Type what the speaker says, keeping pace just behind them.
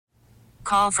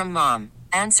Call from mom.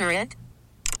 Answer it.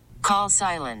 Call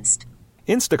silenced.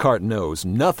 Instacart knows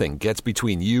nothing gets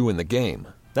between you and the game.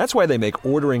 That's why they make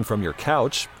ordering from your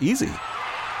couch easy.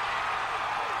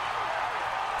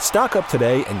 Stock up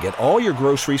today and get all your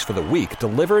groceries for the week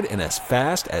delivered in as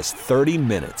fast as 30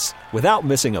 minutes without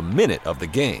missing a minute of the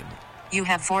game. You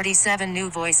have 47 new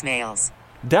voicemails.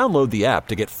 Download the app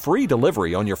to get free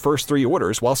delivery on your first 3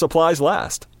 orders while supplies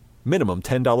last. Minimum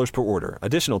 $10 per order.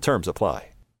 Additional terms apply.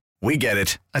 We get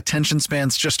it. Attention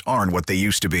spans just aren't what they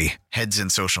used to be. Heads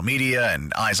in social media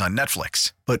and eyes on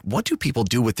Netflix. But what do people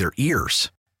do with their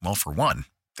ears? Well, for one,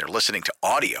 they're listening to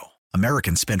audio.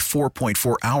 Americans spend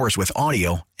 4.4 hours with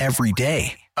audio every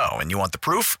day. Oh, and you want the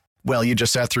proof? Well, you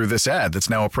just sat through this ad that's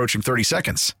now approaching 30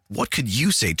 seconds. What could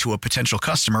you say to a potential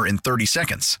customer in 30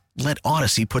 seconds? Let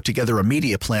Odyssey put together a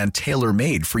media plan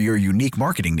tailor-made for your unique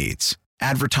marketing needs.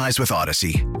 Advertise with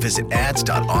Odyssey. Visit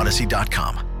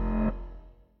ads.odyssey.com.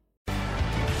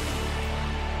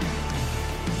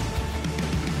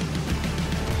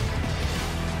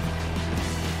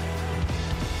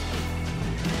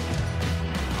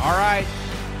 All right,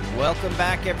 welcome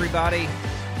back, everybody.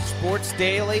 Sports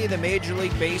Daily, the Major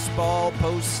League Baseball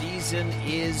postseason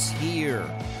is here.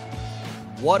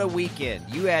 What a weekend.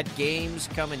 You had games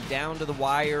coming down to the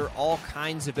wire, all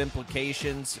kinds of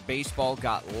implications. Baseball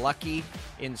got lucky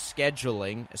in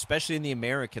scheduling, especially in the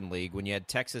American League, when you had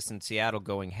Texas and Seattle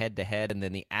going head-to-head, and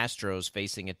then the Astros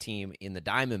facing a team in the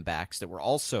Diamondbacks that were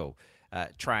also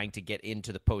trying to get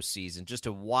into the postseason. Just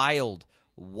a wild,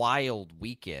 wild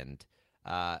weekend.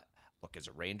 Look, as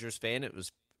a Rangers fan, it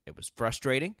was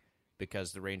frustrating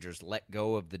because the Rangers let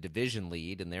go of the division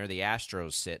lead, and there the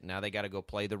Astros sit. Now they got to go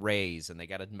play the Rays, and they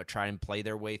got to try and play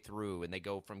their way through, and they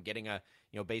go from getting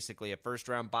basically a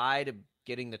first-round bye to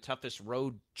getting the toughest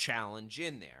road challenge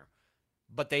in there.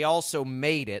 But they also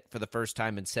made it for the first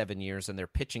time in 7 years, and their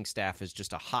pitching staff is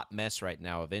just a hot mess right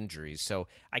now of injuries. So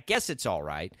I guess it's all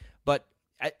right. But,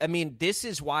 I mean, this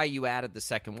is why you added the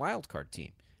second wildcard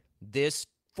team. This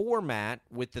format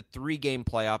with the 3-game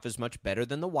playoff is much better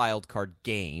than the wild card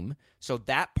game, so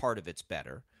that part of it's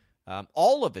better.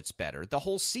 All of it's better. The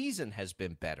whole season has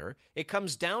been better. It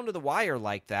comes down to the wire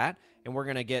like that, and we're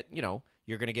going to get,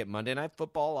 you're going to get Monday Night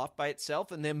Football off by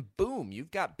itself, and then boom,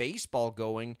 you've got baseball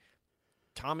going,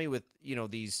 Tommy, with,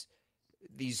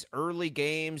 these early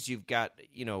games. You've got,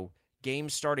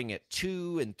 games starting at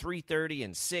 2 and 3:30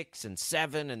 and 6 and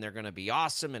 7, and they're going to be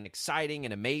awesome and exciting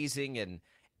and amazing, and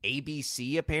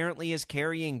ABC apparently is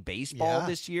carrying baseball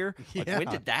this year. Like, when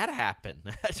did that happen?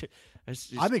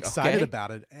 I'm excited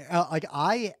about it.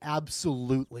 I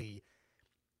absolutely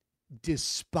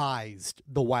despised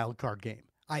the wild card game.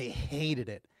 I hated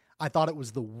it. I thought it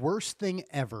was the worst thing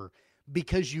ever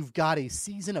because you've got a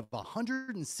season of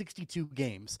 162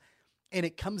 games and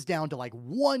it comes down to like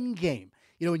one game.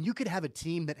 And you could have a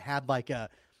team that had like a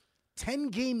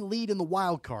 10-game lead in the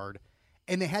wild card,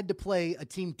 and they had to play a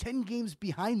team 10 games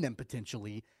behind them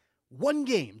potentially, one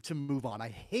game to move on. I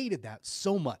hated that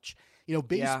so much.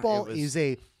 Baseball is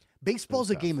a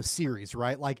game of series,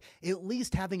 right? Like, at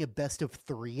least having a best of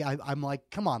 3, I'm like,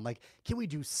 come on, like, can we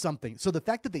do something? So the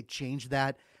fact that they changed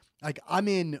that, like, I'm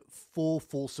in full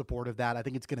support of that. I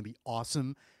think it's going to be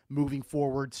awesome moving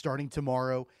forward, starting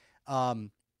tomorrow.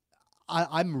 I'm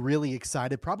really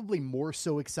excited, probably more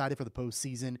so excited for the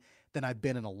postseason than I've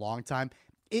been in a long time.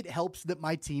 It helps that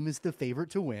my team is the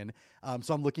favorite to win,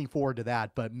 so I'm looking forward to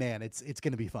that. But, man, it's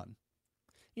going to be fun.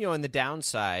 And the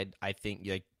downside, I think,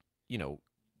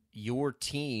 your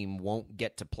team won't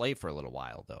get to play for a little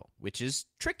while, though, which is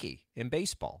tricky in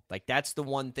baseball. Like, that's the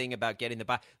one thing about getting the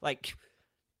bye. Like,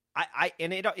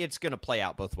 it's going to play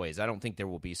out both ways. I don't think there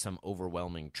will be some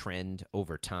overwhelming trend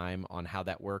over time on how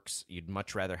that works. You'd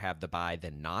much rather have the bye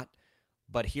than not.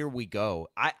 But here we go.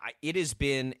 It has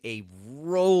been a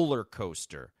roller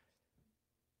coaster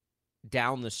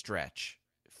down the stretch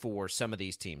for some of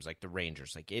these teams, like the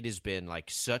Rangers. Like, it has been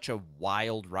like such a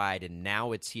wild ride, and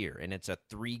now it's here, and it's a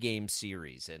 3-game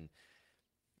series, and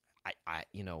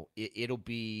it'll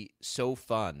be so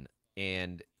fun.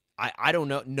 And I don't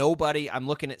know. Nobody, I'm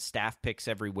looking at staff picks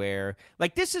everywhere.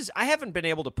 Like, I haven't been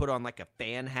able to put on like a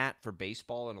fan hat for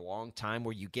baseball in a long time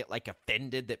where you get like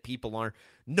offended that people aren't,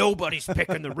 nobody's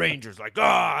picking the Rangers. Like,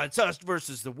 it's us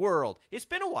versus the world. It's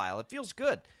been a while. It feels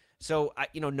good. So,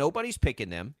 nobody's picking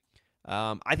them.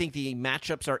 I think the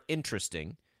matchups are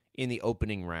interesting in the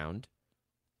opening round.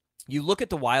 You look at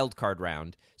the wild card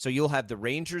round. So you'll have the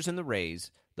Rangers and the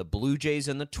Rays, the Blue Jays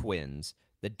and the Twins,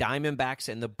 the Diamondbacks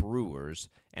and the Brewers,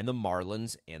 and the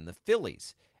Marlins and the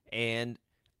Phillies. And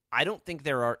I don't think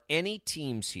there are any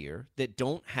teams here that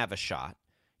don't have a shot.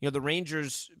 The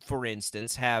Rangers, for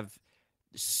instance, have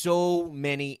so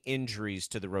many injuries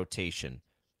to the rotation,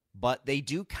 but they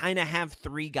do kind of have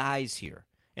 3 guys here.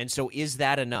 And so is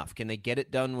that enough? Can they get it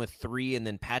done with 3 and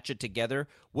then patch it together?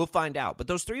 We'll find out. But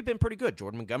those 3 have been pretty good.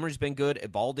 Jordan Montgomery's been good.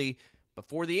 Evaldi,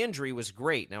 before the injury, was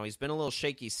great. Now he's been a little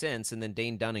shaky since, and then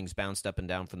Dane Dunning's bounced up and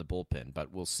down from the bullpen,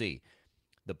 but we'll see.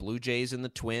 The Blue Jays and the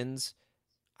Twins,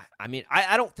 I mean,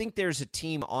 I don't think there's a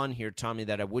team on here, Tommy,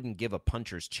 that I wouldn't give a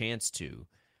puncher's chance to.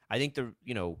 I think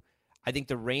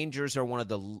the Rangers are one of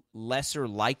the lesser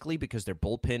likely because their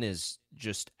bullpen is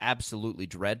just absolutely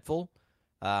dreadful.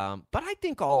 But I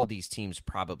think all of these teams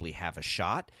probably have a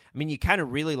shot. I mean, you kind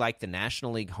of really like the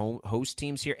National League host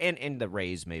teams here, and the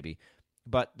Rays maybe,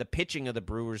 but the pitching of the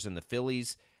Brewers and the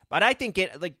Phillies. But I think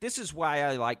this is why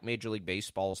I like Major League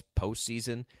Baseball's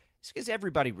postseason. It's because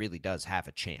everybody really does have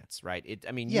a chance, right?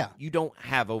 You don't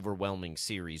have overwhelming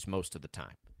series most of the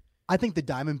time. I think the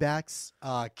Diamondbacks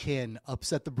can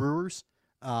upset the Brewers,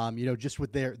 just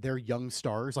with their young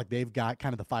stars. Like, they've got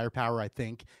kind of the firepower, I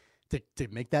think, to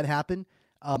make that happen.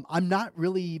 I'm not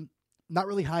really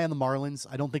high on the Marlins.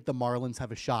 I don't think the Marlins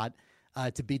have a shot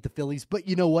to beat the Phillies. But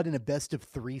you know what? In a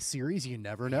best-of-3 series, you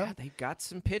never know. Yeah, they got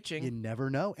some pitching. You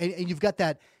never know. And you've got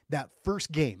that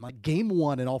first game, like game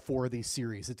 1 in all 4 of these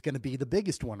series. It's going to be the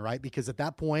biggest one, right? Because at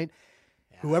that point,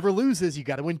 whoever loses, you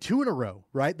got to win 2 in a row,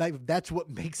 right? That's what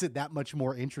makes it that much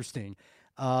more interesting.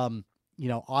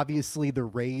 Obviously the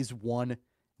Rays won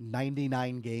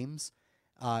 99 games.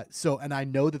 And I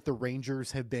know that the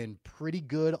Rangers have been pretty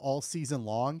good all season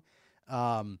long.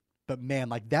 But man,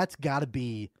 like that's gotta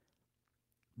be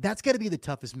the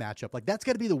toughest matchup. Like that's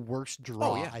gotta be the worst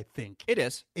draw, I think. It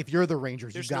is. If you're the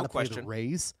Rangers, you've got to play the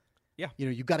Rays. Yeah.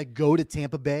 You've got to go to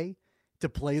Tampa Bay to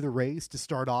play the Rays to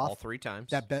start off. All 3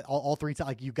 times. All 3 times.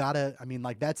 Like you gotta, I mean,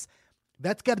 like that's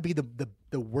gotta be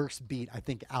the worst beat, I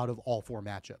think, out of all 4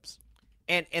 matchups.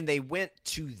 And they went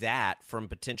to that from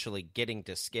potentially getting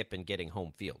to Skip and getting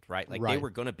home field, right? Like they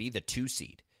were going to be the 2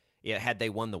 seed, had they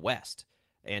won the West,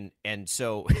 and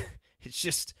so it's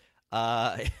just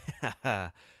it's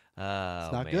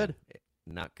not good,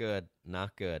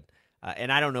 not good.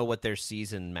 And I don't know what their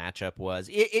season matchup was.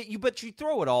 But you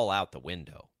throw it all out the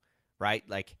window, right?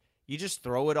 Like you just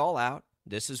throw it all out.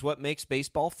 This is what makes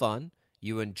baseball fun.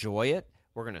 You enjoy it.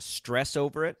 We're going to stress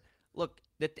over it. Look.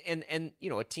 And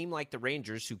a team like the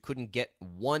Rangers, who couldn't get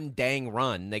one dang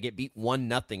run, they get beat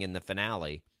 1-0 in the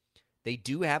finale. They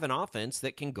do have an offense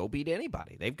that can go beat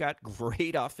anybody. They've got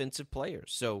great offensive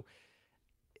players. So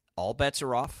all bets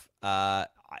are off. I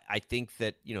think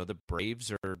that, the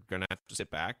Braves are going to have to sit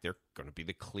back. They're going to be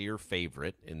the clear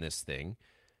favorite in this thing.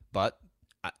 But,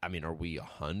 I mean, are we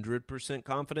 100%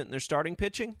 confident in their starting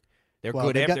pitching? They're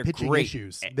good. They've got they're pitching great.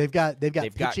 issues. They've got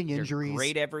pitching injuries.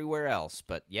 Great everywhere else,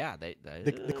 but yeah,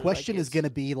 the question is going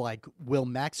to be like, will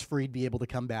Max Fried be able to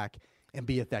come back and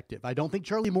be effective? I don't think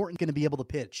Charlie Morton's going to be able to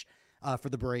pitch for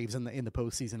the Braves in the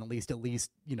postseason, at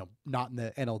least not in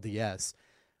the NLDS.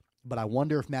 But I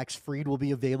wonder if Max Fried will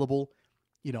be available.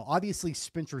 Obviously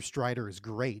Spencer Strider is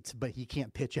great, but he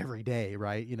can't pitch every day,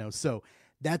 right? So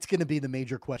that's going to be the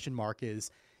major question mark.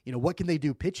 Is what can they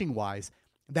do pitching wise?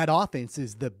 That offense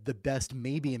is the best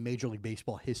maybe in Major League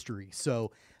Baseball history.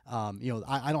 So, I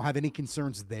don't have any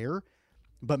concerns there.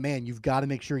 But, man, you've got to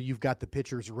make sure you've got the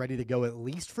pitchers ready to go at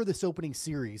least for this opening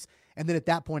series. And then at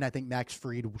that point, I think Max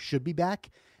Fried should be back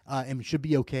and should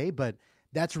be okay. But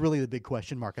that's really the big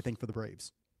question mark, I think, for the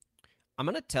Braves. I'm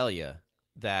going to tell you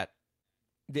that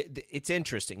it's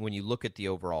interesting when you look at the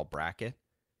overall bracket.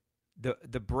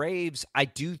 The Braves, I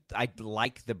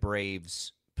like the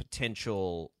Braves'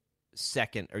 potential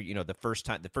second, or the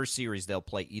first series they'll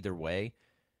play either way.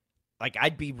 Like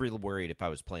I'd be real worried if I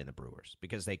was playing the Brewers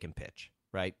because they can pitch,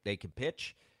 right? They can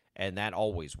pitch, and that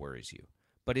always worries you.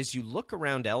 But as you look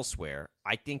around elsewhere,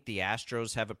 I think the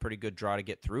Astros have a pretty good draw to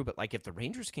get through. But like if the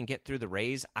Rangers can get through the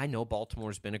Rays, I know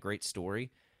Baltimore's been a great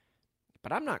story,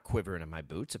 but I'm not quivering in my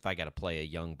boots if I got to play a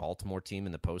young Baltimore team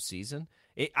in the postseason.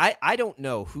 I don't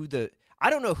know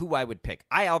who I would pick.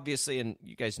 I obviously, and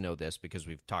you guys know this because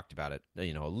we've talked about it,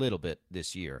 a little bit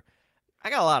this year. I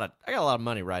got a lot of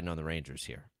money riding on the Rangers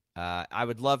here. I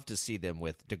would love to see them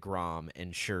with DeGrom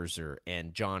and Scherzer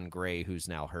and John Gray, who's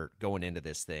now hurt, going into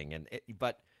this thing.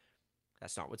 But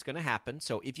that's not what's going to happen.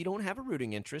 So if you don't have a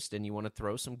rooting interest and you want to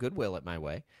throw some goodwill at my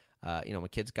way, my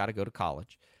kid's got to go to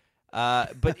college.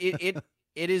 But it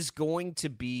is going to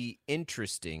be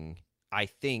interesting, I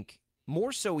think,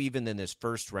 more so even than this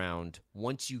first round,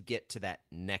 once you get to that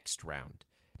next round.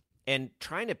 And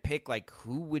trying to pick, like,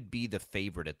 who would be the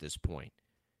favorite at this point.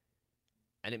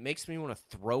 And it makes me want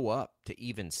to throw up to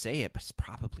even say it, but it's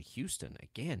probably Houston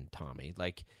again, Tommy.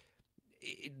 Like,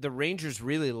 the Rangers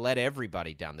really let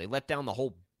everybody down. They let down the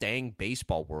whole dang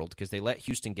baseball world because they let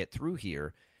Houston get through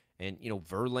here. And,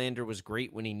 Verlander was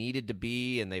great when he needed to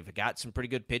be, and they've got some pretty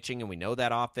good pitching, and we know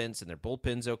that offense, and their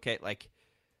bullpen's okay.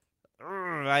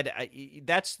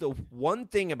 That's the one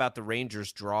thing about the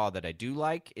Rangers' draw that I do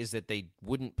like is that they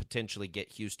wouldn't potentially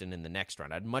get Houston in the next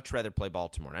round. I'd much rather play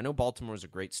Baltimore. And I know Baltimore is a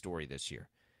great story this year.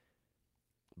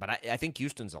 But I think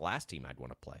Houston's the last team I'd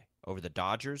want to play over the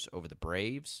Dodgers, over the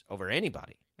Braves, over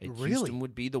anybody. Really? Houston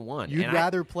would be the one. You'd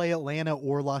rather play Atlanta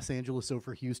or Los Angeles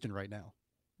over Houston right now?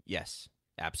 Yes,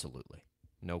 absolutely.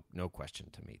 No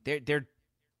question to me. They're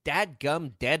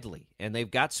dadgum deadly, and they've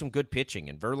got some good pitching.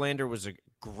 And Verlander was a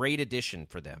great addition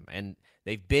for them, and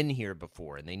they've been here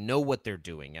before, and they know what they're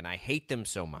doing, and I hate them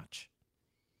so much.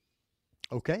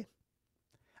 Okay.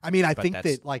 I mean, I think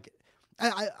that,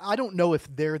 I don't know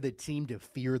if they're the team to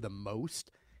fear the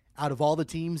most out of all the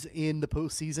teams in the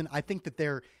postseason. I think that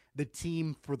they're the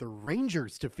team for the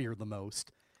Rangers to fear the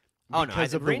most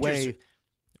because of the way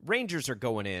Rangers are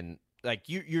going in. Like,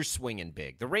 you're swinging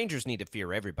big. The Rangers need to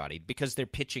fear everybody because their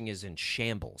pitching is in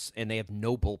shambles, and they have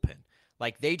no bullpen.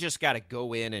 Like, they just got to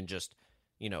go in and just,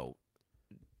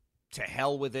 to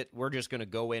hell with it. We're just going to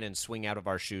go in and swing out of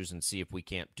our shoes and see if we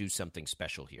can't do something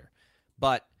special here.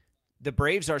 But the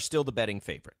Braves are still the betting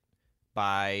favorite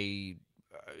by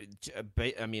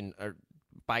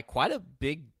quite a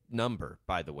big number,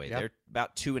 by the way. Yep. They're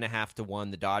about 2.5 to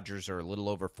 1. The Dodgers are a little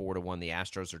over 4 to 1. The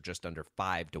Astros are just under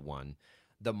 5 to 1.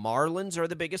 The Marlins are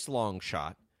the biggest long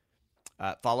shot,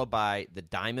 followed by the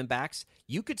Diamondbacks.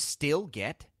 You could still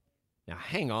get – now,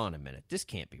 hang on a minute. This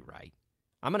can't be right.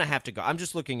 I'm going to have to go – I'm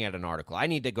just looking at an article. I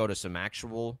need to go to some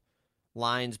actual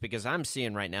lines because I'm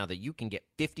seeing right now that you can get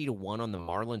 50 to 1 on the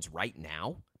Marlins right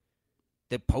now.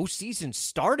 The postseason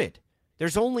started.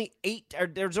 There's only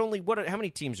how many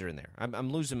teams are in there?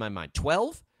 I'm losing my mind.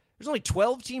 12? There's only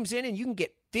 12 teams in, and you can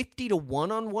get 50 to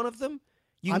 1 on one of them?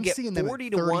 You can get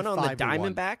 40 to 1 on the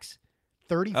Diamondbacks?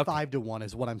 35 to 1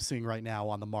 is what I'm seeing right now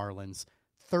on the Marlins.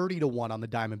 30 to 1 on the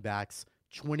Diamondbacks.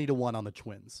 20 to 1 on the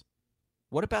Twins.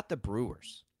 What about the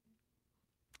Brewers?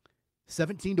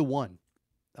 17 to 1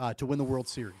 to win the World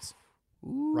Series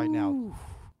right now.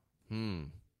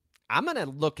 I'm going to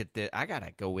look at this. I got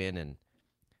to go in and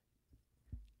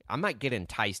I might get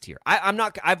enticed here.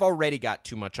 I've already got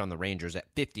too much on the Rangers at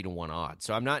 50 to 1 odds.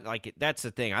 So I'm not that's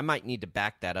the thing. I might need to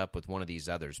back that up with one of these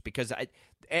others because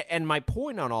and my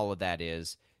point on all of that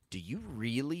is, do you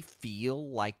really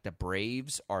feel like the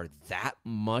Braves are that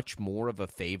much more of a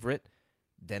favorite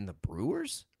than the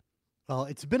Brewers? Well,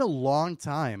 it's been a long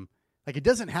time. Like, it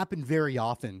doesn't happen very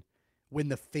often when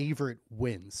the favorite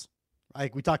wins.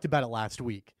 Like, we talked about it last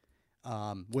week.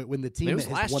 When the team that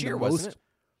has won the most.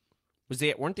 Wasn't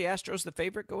it? Weren't the Astros the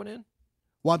favorite going in?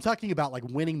 Well, I'm talking about like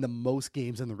winning the most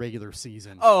games in the regular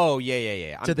season. Oh,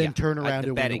 yeah. To then turn around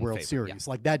and win the World favorite, Series.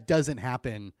 Yeah. Like, that doesn't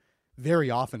happen very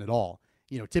often at all.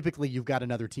 Typically you've got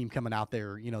another team coming out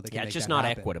there, that can make it's just that not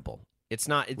happen. equitable. It's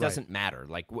not. It doesn't matter.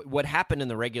 Like what happened in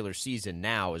the regular season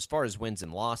now, as far as wins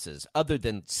and losses, other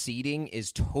than seeding,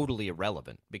 is totally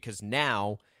irrelevant because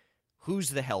now,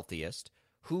 who's the healthiest?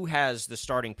 Who has the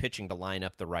starting pitching to line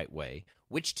up the right way?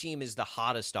 Which team is the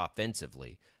hottest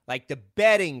offensively? Like the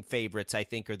betting favorites, I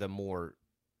think, are the more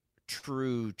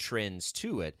true trends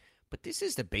to it. But this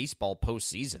is the baseball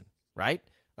postseason, right?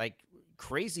 Like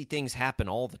crazy things happen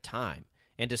all the time.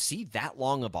 And to see that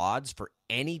long of odds for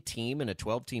any team in a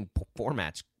 12-team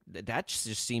format, that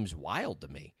just seems wild to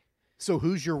me. So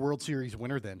who's your World Series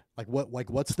winner then?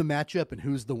 What's the matchup and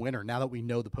who's the winner now that we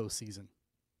know the postseason?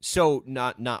 So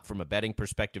not from a betting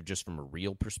perspective, just from a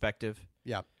real perspective.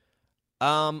 Yeah.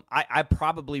 I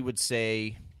probably would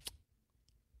say,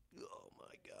 oh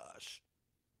my gosh,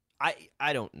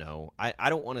 I don't know. I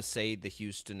don't want to say the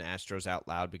Houston Astros out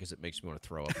loud because it makes me want to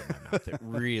throw up in my mouth. It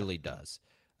really does.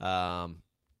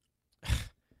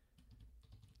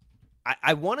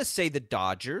 I want to say the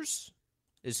Dodgers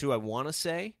is who I want to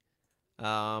say.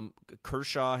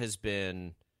 Kershaw has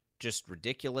been just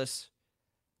ridiculous.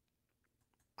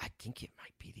 I think it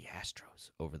might be the Astros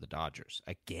over the Dodgers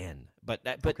again, but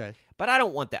I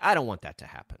don't want that. I don't want that to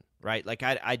happen, right? Like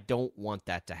I don't want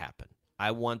that to happen.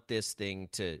 I want this thing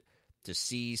to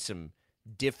see some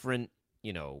different,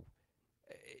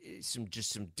 some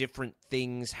different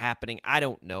things happening. I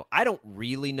don't know. I don't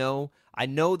really know. I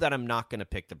know that I'm not going to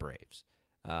pick the Braves.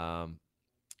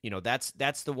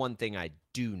 That's the one thing I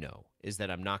do know is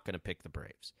that I'm not going to pick the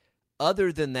Braves.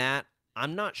 Other than that,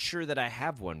 I'm not sure that I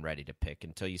have one ready to pick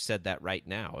until you said that right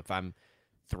now. If I'm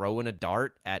throwing a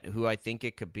dart at who I think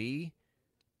it could be,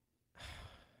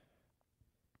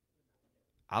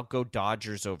 I'll go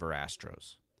Dodgers over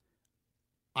Astros.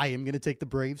 I am going to take the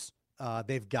Braves.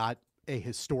 They've got a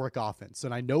historic offense,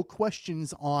 and I know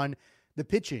questions on the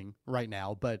pitching right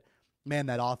now, but man,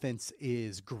 that offense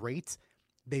is great.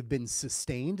 They've been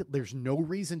sustained. There's no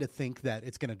reason to think that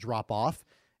it's going to drop off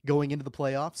going into the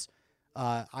playoffs.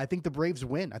 I think the Braves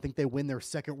win. I think they win their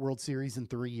second World Series in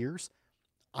 3 years.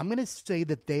 I'm going to say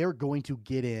that they are going to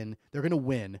get in. They're going to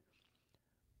win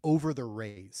over the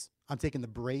Rays. I'm taking the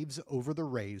Braves over the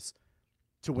Rays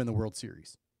to win the World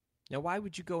Series. Now, why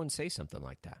would you go and say something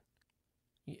like that?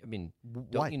 I mean,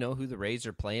 don't you know who the Rays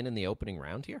are playing in the opening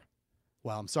round here?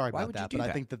 Well, I'm sorry about that, but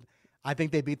I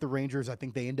think they beat the Rangers. I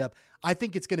think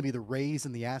it's going to be the Rays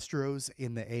and the Astros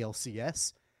in the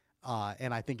ALCS.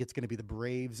 And I think it's going to be the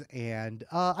Braves, and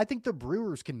I think the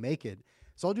Brewers can make it.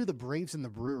 So I'll do the Braves and the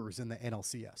Brewers in the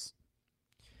NLCS.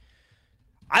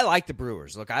 I like the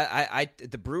Brewers. Look,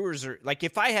 the Brewers are like,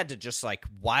 if I had to just like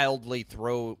wildly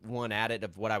throw one at it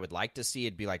of what I would like to see,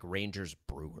 it'd be like Rangers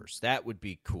Brewers. That would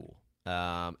be cool.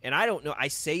 And I don't know. I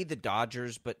say the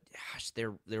Dodgers, but gosh,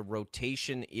 their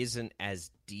rotation isn't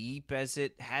as deep as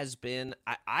it has been.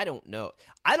 I don't know.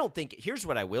 I don't think. Here's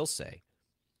what I will say.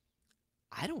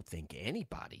 I don't think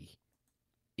anybody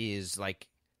is like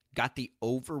got the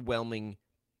overwhelming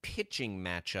pitching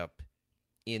matchup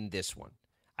in this one.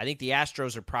 I think the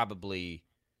Astros are probably,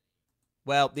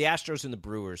 well, the Astros and the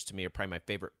Brewers to me are probably my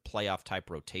favorite playoff type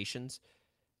rotations.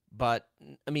 But,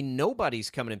 I mean, nobody's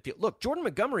coming in. Look, Jordan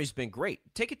Montgomery's been great.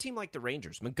 Take a team like the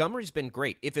Rangers. Montgomery's been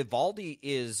great. If Eovaldi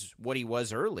is what he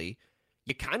was early,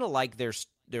 you kind of like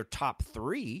their top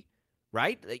three,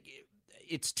 right? Like,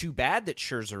 it's too bad that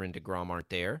Scherzer and DeGrom aren't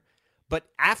there. But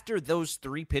after those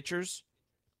three pitchers,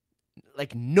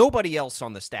 like, nobody else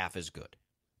on the staff is good.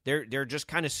 They're just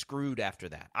kind of screwed after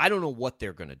that. I don't know what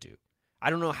they're going to do. I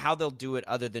don't know how they'll do it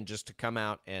other than just to come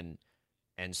out and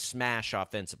smash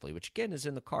offensively, which, again, is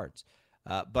in the cards.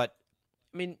 But,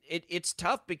 I mean, it's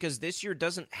tough because this year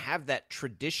doesn't have that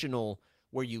traditional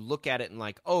where you look at it and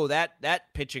like, oh,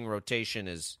 that pitching rotation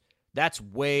that's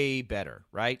way better,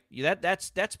 right?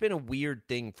 That's been a weird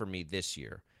thing for me this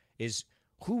year is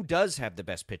who does have the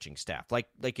best pitching staff? Like,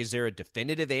 is there a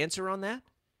definitive answer on that?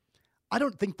 I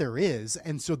don't think there is.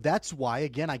 And so that's why,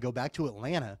 again, I go back to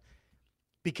Atlanta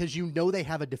because you know they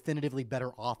have a definitively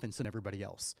better offense than everybody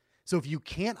else. So if you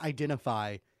can't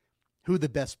identify who the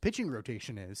best pitching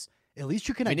rotation is, at least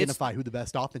you can identify who the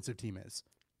best offensive team is.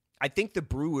 I think the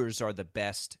Brewers are the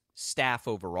best staff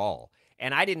overall.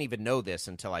 And I didn't even know this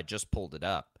until I just pulled it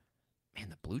up. Man,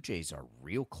 the Blue Jays are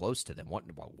real close to them.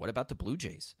 What about the Blue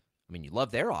Jays? I mean, you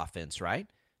love their offense, right?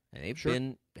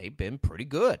 And they've been pretty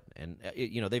good. And,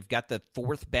 they've got the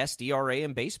fourth best ERA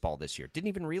in baseball this year. Didn't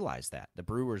even realize that. The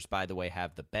Brewers, by the way,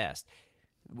 have the best.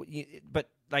 But,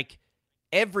 like,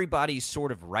 everybody's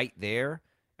sort of right there.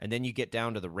 And then you get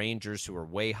down to the Rangers, who are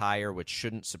way higher, which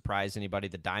shouldn't surprise anybody.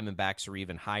 The Diamondbacks are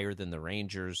even higher than the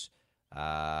Rangers.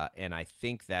 And I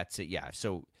think that's it. Yeah,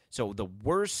 so the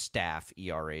worst staff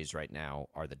ERAs right now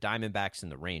are the Diamondbacks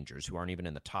and the Rangers, who aren't even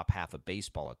in the top half of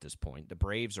baseball at this point. The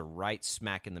Braves are right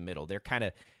smack in the middle.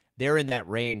 They're in that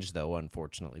range, though,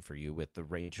 unfortunately for you, with the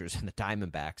Rangers and the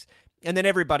Diamondbacks. And then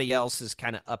everybody else is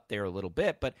kind of up there a little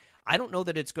bit, but I don't know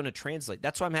that it's going to translate.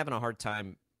 That's why I'm having a hard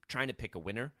time trying to pick a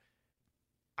winner.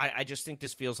 I just think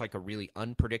this feels like a really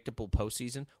unpredictable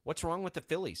postseason. What's wrong with the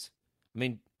Phillies? I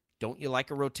mean, don't you like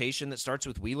a rotation that starts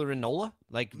with Wheeler and Nola?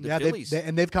 Like the Phillies.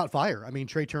 They've caught fire. I mean,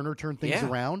 Trey Turner turned things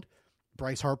around.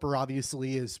 Bryce Harper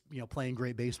obviously is, playing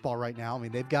great baseball right now. I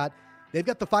mean, they've got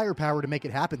the firepower to make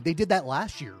it happen. They did that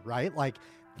last year, right? Like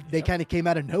they kind of came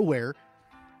out of nowhere,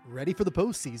 ready for the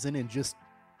postseason, and just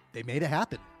they made it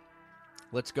happen.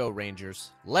 Let's go, Rangers.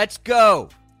 Let's go.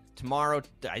 Tomorrow,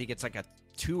 I think it's like a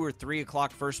 2 or 3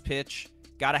 o'clock first pitch.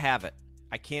 Got to have it.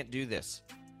 I can't do this.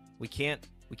 We can't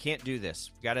do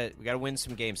this. We gotta win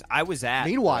some games. I was at.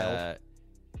 Meanwhile,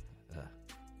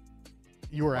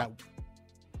 you were at.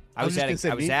 I was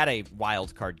at a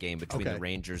wild card game between the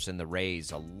Rangers and the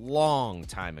Rays a long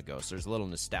time ago. So there's a little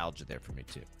nostalgia there for me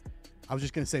too. I was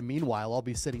just going to say, meanwhile, I'll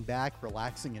be sitting back,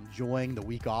 relaxing, enjoying the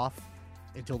week off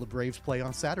until the Braves play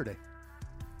on Saturday.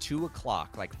 2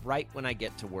 o'clock, like right when I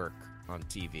get to work on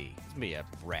TV. It's going to be a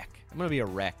wreck. I'm going to be a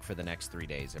wreck for the next 3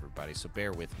 days, everybody, so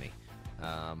bear with me.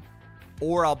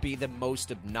 Or I'll be the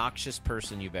most obnoxious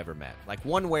person you've ever met. Like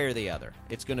one way or the other.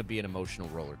 It's going to be an emotional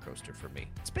roller coaster for me.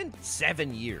 It's been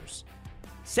 7 years.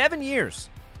 7 years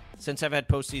since I've had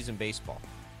postseason baseball.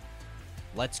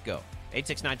 Let's go.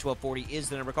 869-1240 is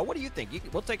the number to call. What do you think?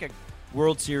 We'll take a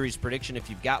World Series prediction if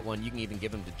you've got one. You can even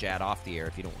give them to Jad off the air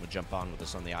if you don't want to jump on with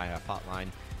us on the IHOP hotline.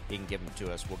 You can give them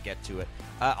to us. We'll get to it.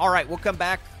 All right, we'll come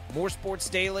back. More Sports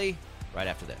Daily right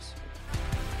after this.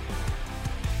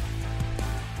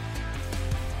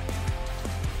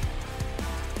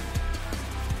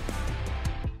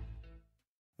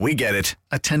 We get it.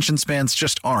 Attention spans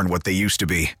just aren't what they used to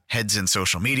be. Heads in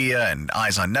social media and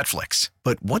eyes on Netflix.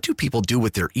 But what do people do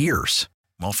with their ears?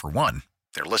 Well, for one,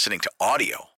 they're listening to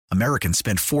audio. Americans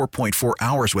spend 4.4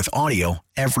 hours with audio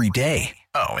every day.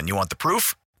 Oh, and you want the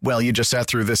proof? Well, you just sat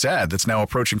through this ad that's now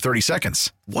approaching 30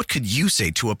 seconds. What could you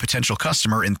say to a potential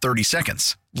customer in 30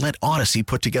 seconds? Let Odyssey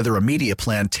put together a media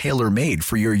plan tailor-made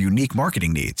for your unique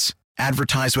marketing needs.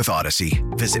 Advertise with Odyssey.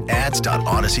 Visit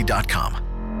ads.odyssey.com.